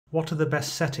what are the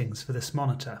best settings for this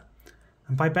monitor.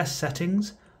 And by best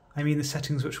settings, I mean the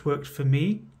settings which worked for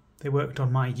me. They worked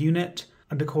on my unit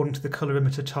and according to the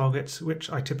colorimeter targets which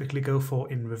I typically go for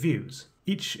in reviews.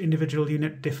 Each individual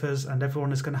unit differs and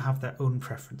everyone is going to have their own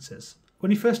preferences.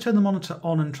 When you first turn the monitor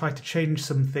on and try to change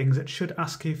some things, it should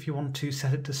ask you if you want to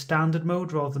set it to standard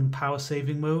mode rather than power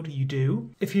saving mode. You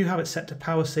do. If you have it set to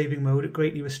power saving mode, it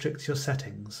greatly restricts your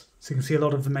settings. So you can see a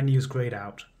lot of the menus grayed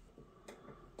out.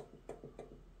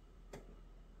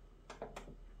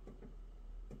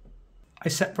 I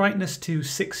set brightness to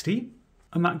 60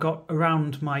 and that got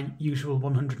around my usual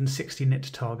 160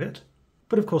 nit target.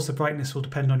 But of course the brightness will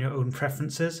depend on your own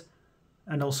preferences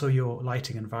and also your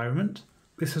lighting environment.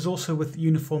 This is also with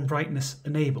uniform brightness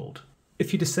enabled.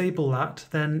 If you disable that,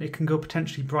 then it can go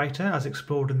potentially brighter as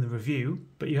explored in the review,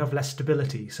 but you have less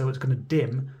stability, so it's going to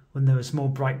dim when there is more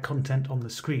bright content on the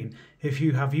screen. If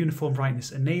you have uniform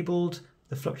brightness enabled,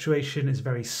 the fluctuation is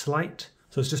very slight,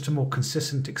 so it's just a more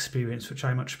consistent experience, which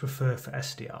I much prefer for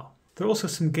SDR. There are also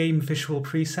some game visual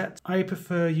presets. I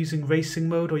prefer using racing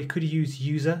mode, or you could use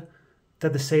user. They're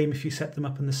the same if you set them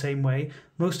up in the same way.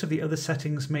 Most of the other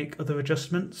settings make other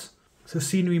adjustments. So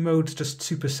scenery mode's just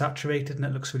super saturated and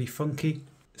it looks really funky.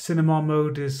 Cinema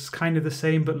mode is kind of the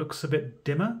same but looks a bit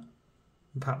dimmer.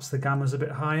 Perhaps the gamma's a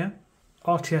bit higher.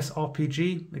 RTS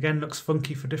RPG, again, looks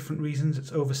funky for different reasons.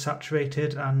 It's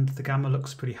oversaturated and the gamma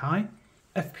looks pretty high.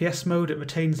 FPS mode, it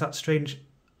retains that strange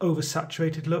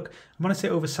oversaturated look. And when I say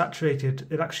oversaturated,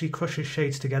 it actually crushes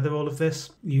shades together, all of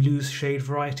this. You lose shade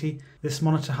variety. This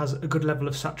monitor has a good level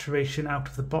of saturation out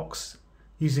of the box.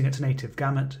 Using its native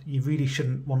gamut, you really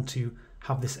shouldn't want to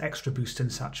have this extra boost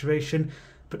in saturation.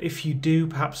 But if you do,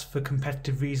 perhaps for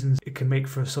competitive reasons, it can make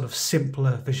for a sort of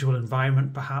simpler visual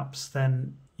environment perhaps,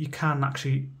 then you can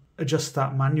actually adjust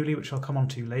that manually, which I'll come on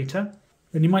to later.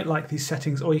 Then you might like these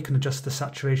settings, or you can adjust the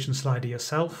saturation slider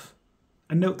yourself.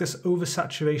 And note this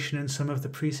oversaturation in some of the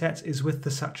presets is with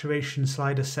the saturation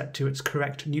slider set to its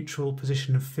correct neutral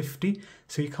position of 50,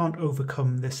 so you can't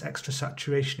overcome this extra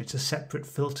saturation. It's a separate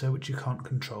filter which you can't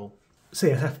control. So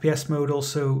yes, FPS mode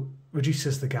also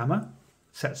reduces the gamma,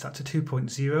 sets that to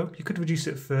 2.0. You could reduce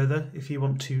it further if you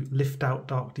want to lift out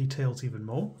dark details even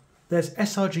more. There's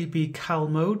sRGB Cal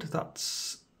mode.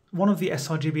 That's one of the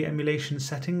sRGB emulation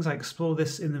settings. I explore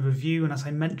this in the review, and as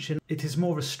I mentioned, it is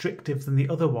more restrictive than the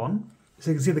other one. So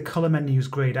you can see the colour menu is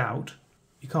greyed out.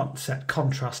 You can't set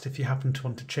contrast if you happen to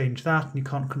want to change that, and you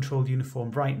can't control uniform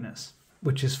brightness,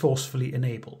 which is forcefully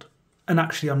enabled. And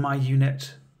actually on my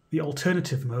unit, the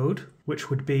alternative mode, which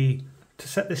would be to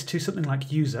set this to something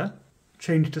like user,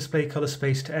 change display colour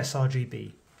space to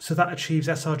sRGB. So that achieves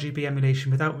sRGB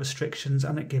emulation without restrictions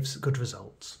and it gives good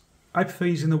results. I prefer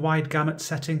using the wide gamut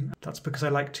setting. That's because I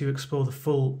like to explore the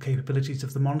full capabilities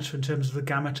of the monitor in terms of the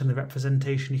gamut and the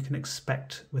representation you can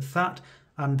expect with that,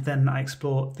 and then I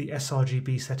explore the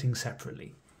sRGB setting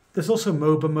separately. There's also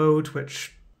MOBA mode,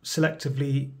 which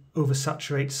selectively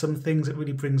oversaturates some things. It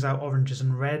really brings out oranges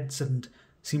and reds and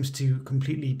seems to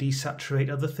completely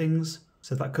desaturate other things.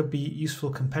 So that could be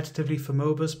useful competitively for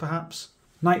MOBAs perhaps.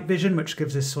 Night vision, which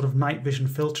gives this sort of night vision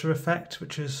filter effect,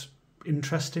 which is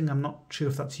interesting. I'm not sure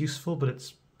if that's useful, but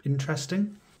it's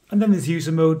interesting. And then there's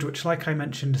user mode, which, like I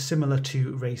mentioned, is similar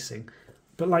to racing.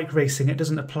 But like racing, it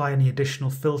doesn't apply any additional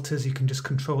filters. You can just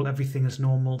control everything as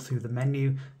normal through the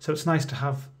menu. So it's nice to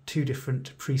have two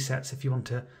different presets if you want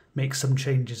to make some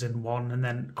changes in one and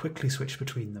then quickly switch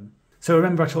between them. So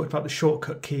remember I talked about the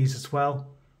shortcut keys as well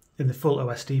in the full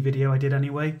OSD video I did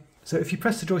anyway. So if you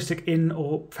press the joystick in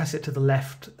or press it to the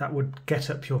left, that would get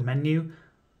up your menu.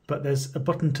 But there's a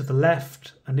button to the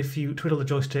left, and if you twiddle the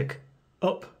joystick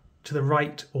up, to the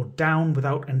right or down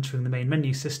without entering the main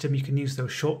menu system, you can use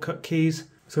those shortcut keys.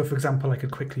 So for example, I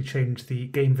could quickly change the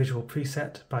game visual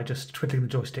preset by just twiddling the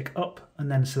joystick up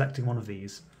and then selecting one of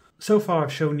these. So far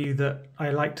I've shown you that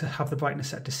I like to have the brightness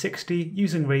set to 60,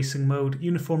 using racing mode,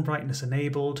 uniform brightness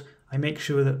enabled. I make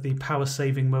sure that the power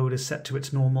saving mode is set to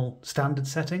its normal standard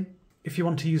setting. If you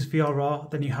want to use VRR,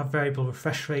 then you have variable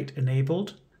refresh rate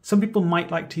enabled. Some people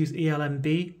might like to use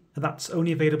ELMB, and that's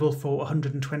only available for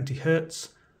 120 Hz.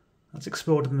 That's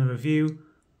explored in the review.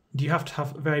 You have to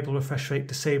have variable refresh rate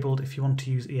disabled if you want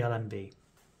to use ELMB.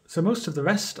 So most of the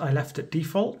rest I left at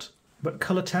default, but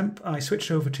color temp I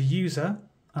switched over to user,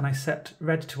 and I set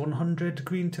red to 100,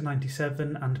 green to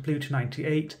 97, and blue to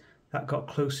 98. That got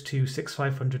close to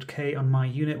 6500K on my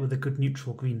unit with a good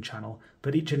neutral green channel,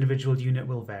 but each individual unit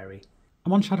will vary.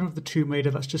 I'm on Shadow of the Tomb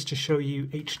Raider. That's just to show you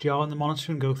HDR on the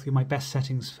monitor and go through my best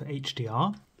settings for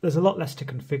HDR. There's a lot less to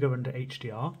configure under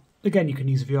HDR. Again, you can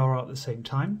use VRR at the same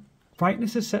time.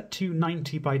 Brightness is set to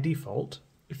 90 by default.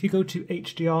 If you go to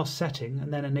HDR setting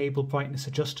and then enable brightness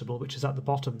adjustable, which is at the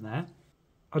bottom there,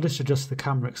 I'll just adjust the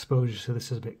camera exposure so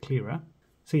this is a bit clearer.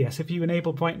 So yes, if you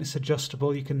enable brightness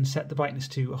adjustable, you can set the brightness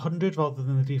to 100 rather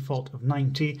than the default of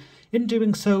 90. In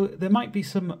doing so, there might be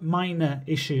some minor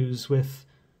issues with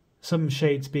some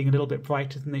shades being a little bit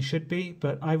brighter than they should be,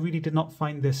 but I really did not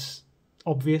find this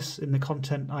obvious in the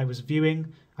content I was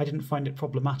viewing. I didn't find it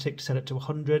problematic to set it to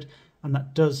 100, and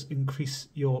that does increase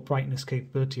your brightness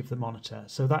capability of the monitor.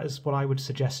 So that is what I would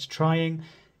suggest trying.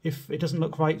 If it doesn't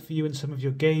look right for you in some of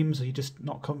your games, or you're just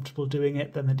not comfortable doing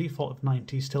it, then the default of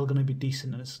 90 is still going to be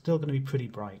decent and it's still going to be pretty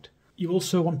bright. You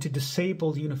also want to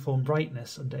disable uniform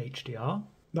brightness under HDR.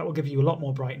 That will give you a lot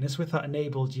more brightness. With that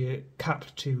enabled, you're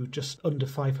capped to just under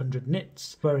 500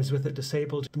 nits, whereas with it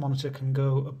disabled, the monitor can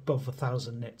go above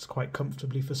 1000 nits quite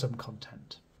comfortably for some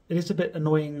content. It is a bit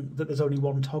annoying that there's only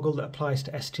one toggle that applies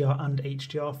to SDR and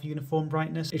HDR for uniform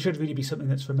brightness. It should really be something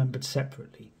that's remembered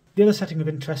separately. The other setting of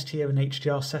interest here in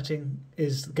HDR setting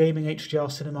is Gaming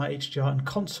HDR, Cinema HDR and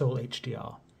Console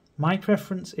HDR. My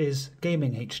preference is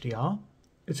Gaming HDR.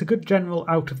 It's a good general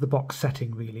out-of-the-box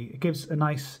setting really. It gives a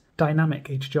nice dynamic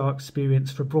HDR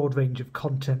experience for a broad range of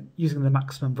content using the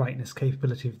maximum brightness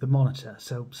capability of the monitor,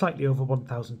 so slightly over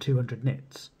 1200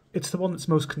 nits. It's the one that's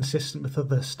most consistent with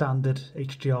other standard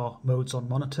HDR modes on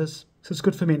monitors, so it's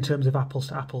good for me in terms of apples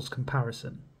to apples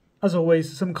comparison. As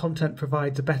always, some content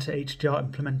provides a better HDR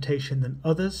implementation than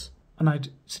others, and I'd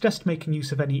suggest making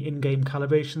use of any in-game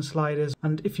calibration sliders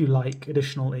and, if you like,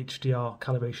 additional HDR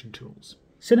calibration tools.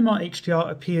 Cinema HDR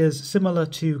appears similar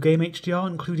to Game HDR,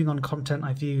 including on content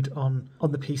I viewed on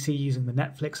the PC using the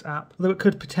Netflix app, although it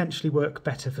could potentially work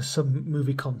better for some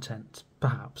movie content.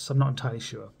 Perhaps, I'm not entirely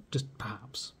sure, just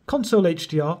perhaps. Console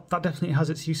HDR, that definitely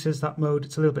has its uses, that mode,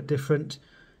 it's a little bit different.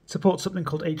 It supports something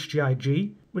called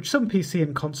HDIG, which some PC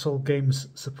and console games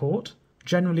support.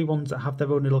 Generally ones that have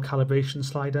their own little calibration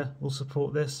slider will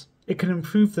support this. It can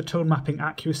improve the tone mapping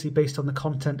accuracy based on the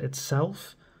content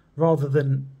itself, rather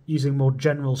than using more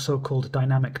general so-called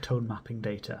dynamic tone mapping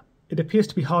data. It appears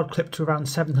to be hard clipped to around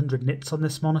 700 nits on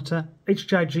this monitor.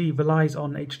 HDIG relies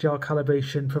on HDR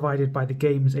calibration provided by the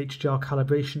game's HDR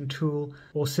calibration tool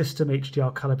or system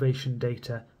HDR calibration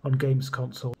data on games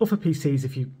console, or for PCs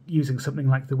if you're using something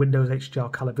like the Windows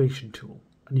HDR calibration tool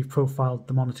and you've profiled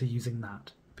the monitor using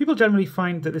that. People generally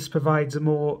find that this provides a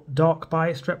more dark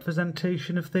biased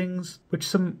representation of things, which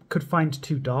some could find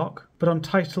too dark, but on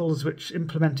titles which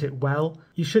implement it well,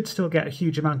 you should still get a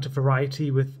huge amount of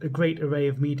variety with a great array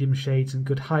of medium shades and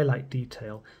good highlight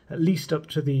detail, at least up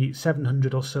to the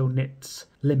 700 or so nits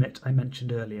limit I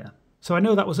mentioned earlier. So I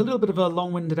know that was a little bit of a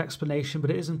long-winded explanation,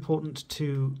 but it is important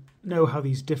to know how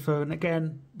these differ, and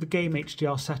again, the Game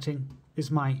HDR setting is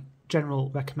my general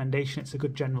recommendation. It's a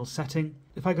good general setting.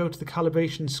 If I go to the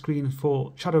calibration screen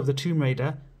for Shadow of the Tomb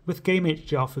Raider, with Game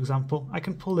HDR for example, I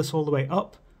can pull this all the way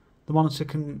up. The monitor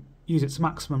can use its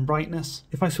maximum brightness.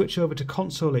 If I switch over to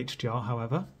Console HDR,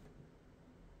 however,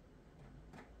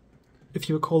 if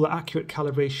you recall, the accurate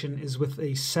calibration is with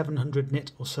a 700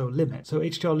 nit or so limit, so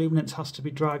HDR luminance has to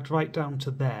be dragged right down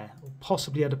to there, or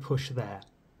possibly at a push there.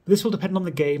 This will depend on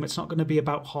the game. It's not going to be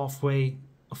about halfway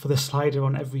for the slider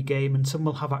on every game, and some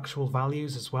will have actual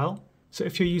values as well. So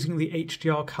if you're using the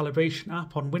HDR calibration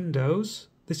app on Windows,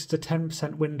 this is a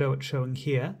 10% window it's showing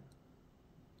here.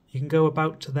 You can go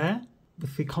about to there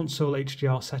with the Console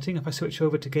HDR setting. If I switch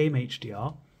over to Game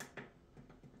HDR,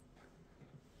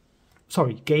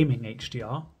 Gaming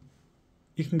HDR,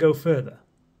 you can go further.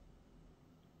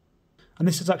 And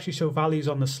this does actually show values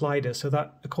on the slider, so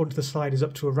that according to the slide is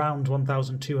up to around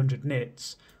 1200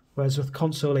 nits, whereas with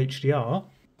Console HDR,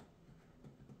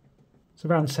 it's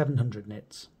around 700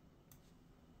 nits.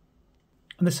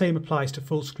 And the same applies to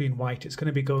full screen white. It's going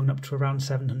to be going up to around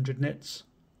 700 nits.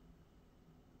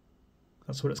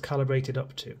 That's what it's calibrated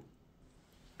up to.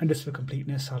 And just for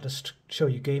completeness, I'll just show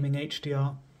you Gaming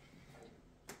HDR.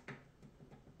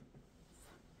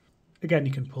 Again,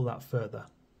 you can pull that further,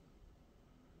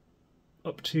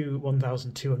 up to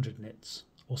 1200 nits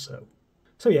or so.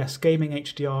 So yes, Gaming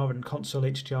HDR and Console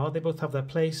HDR, they both have their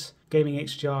place. Gaming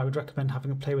HDR, I would recommend having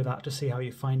a play with that to see how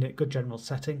you find it. Good general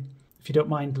setting. If you don't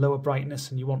mind lower brightness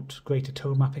and you want greater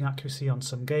tone mapping accuracy on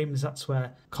some games, that's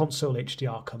where Console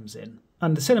HDR comes in.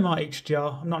 And the Cinema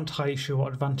HDR, I'm not entirely sure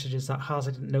what advantages that has.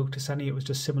 I didn't notice any. It was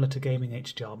just similar to Gaming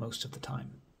HDR most of the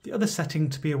time. The other setting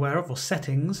to be aware of, or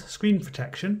settings, screen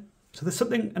protection. So there's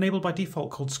something enabled by default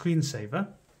called Screensaver.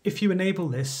 If you enable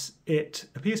this, it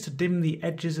appears to dim the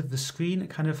edges of the screen. It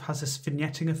kind of has this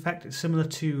vignetting effect. It's similar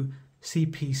to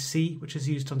CPC, which is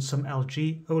used on some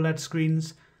LG OLED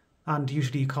screens, and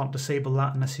usually you can't disable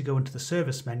that unless you go into the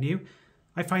service menu.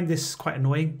 I find this quite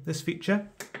annoying, this feature.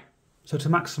 So to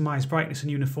maximise brightness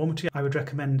and uniformity, I would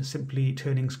recommend simply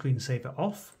turning screensaver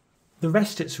off. The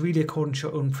rest, it's really according to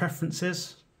your own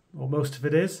preferences, or most of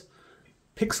it is.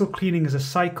 Pixel cleaning is a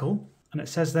cycle, and it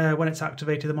says there when it's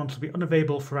activated, the monitor will be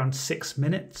unavailable for around 6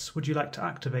 minutes. Would you like to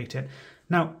activate it?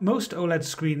 Now, most OLED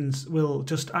screens will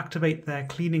just activate their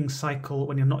cleaning cycle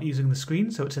when you're not using the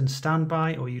screen, so it's in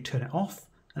standby or you turn it off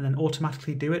and then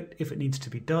automatically do it if it needs to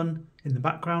be done in the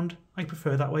background. I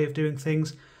prefer that way of doing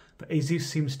things, but ASUS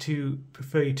seems to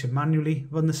prefer you to manually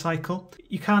run the cycle.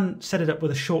 You can set it up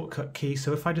with a shortcut key,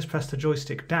 so if I just press the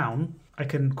joystick down, I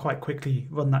can quite quickly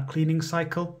run that cleaning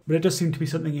cycle, but it does seem to be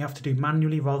something you have to do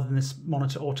manually rather than this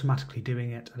monitor automatically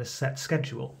doing it at a set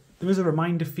schedule. There is a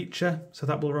reminder feature, so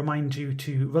that will remind you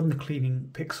to run the cleaning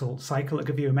pixel cycle. It'll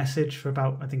give you a message for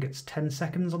about, I think it's 10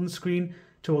 seconds on the screen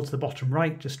towards the bottom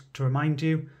right, just to remind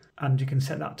you. And you can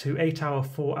set that to 8 hour,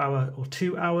 4 hour, or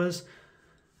 2 hours.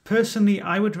 Personally,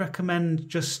 I would recommend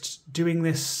just doing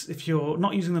this if you're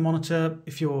not using the monitor,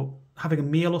 if you're having a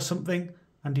meal or something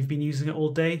and you've been using it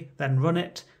all day, then run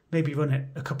it. Maybe run it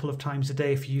a couple of times a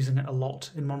day if you're using it a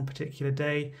lot in one particular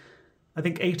day. I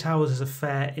think 8 hours is a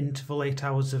fair interval, 8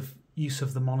 hours of use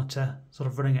of the monitor, sort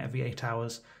of running it every 8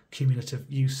 hours, cumulative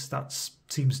use. That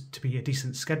seems to be a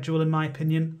decent schedule in my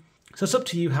opinion. So it's up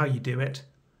to you how you do it.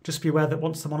 Just be aware that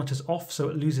once the monitor's off, so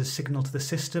it loses signal to the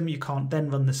system, you can't then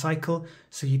run the cycle,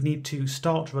 so you'd need to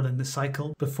start running the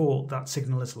cycle before that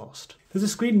signal is lost. There's a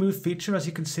screen move feature. As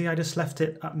you can see, I just left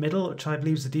it at middle, which I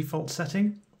believe is the default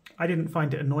setting. I didn't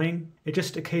find it annoying. It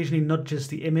just occasionally nudges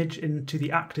the image into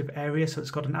the active area, so it's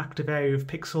got an active area of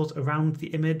pixels around the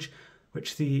image,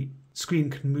 which the screen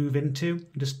can move into.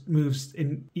 It just moves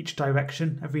in each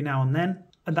direction every now and then.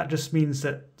 And that just means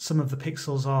that some of the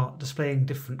pixels are displaying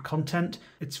different content.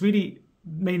 It's really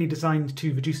mainly designed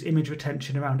to reduce image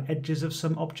retention around edges of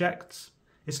some objects.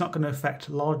 It's not going to affect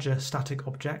larger static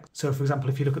objects. So for example,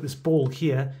 if you look at this ball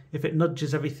here, if it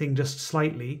nudges everything just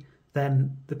slightly,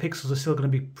 then the pixels are still going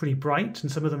to be pretty bright,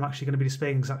 and some of them are actually going to be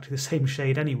displaying exactly the same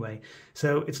shade anyway.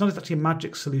 So it's not exactly a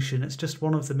magic solution, it's just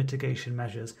one of the mitigation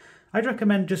measures. I'd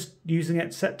recommend just using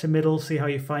it, set to middle, see how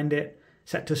you find it,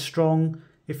 set to strong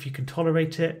if you can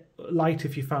tolerate it, light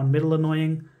if you found middle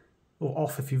annoying, or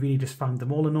off if you really just found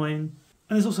them all annoying.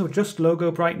 And there's also adjust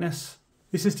logo brightness.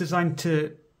 This is designed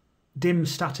to dim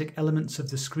static elements of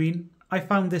the screen. I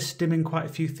found this dimming quite a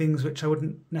few things which I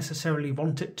wouldn't necessarily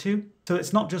want it to. So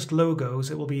it's not just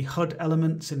logos, it will be HUD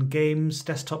elements in games,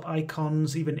 desktop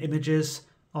icons, even images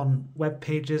on web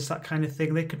pages, that kind of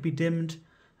thing. They could be dimmed.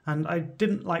 And I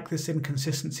didn't like this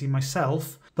inconsistency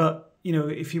myself, but you know,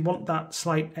 if you want that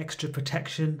slight extra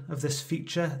protection of this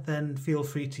feature, then feel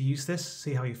free to use this,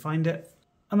 see how you find it.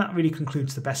 And that really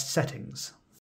concludes the best settings.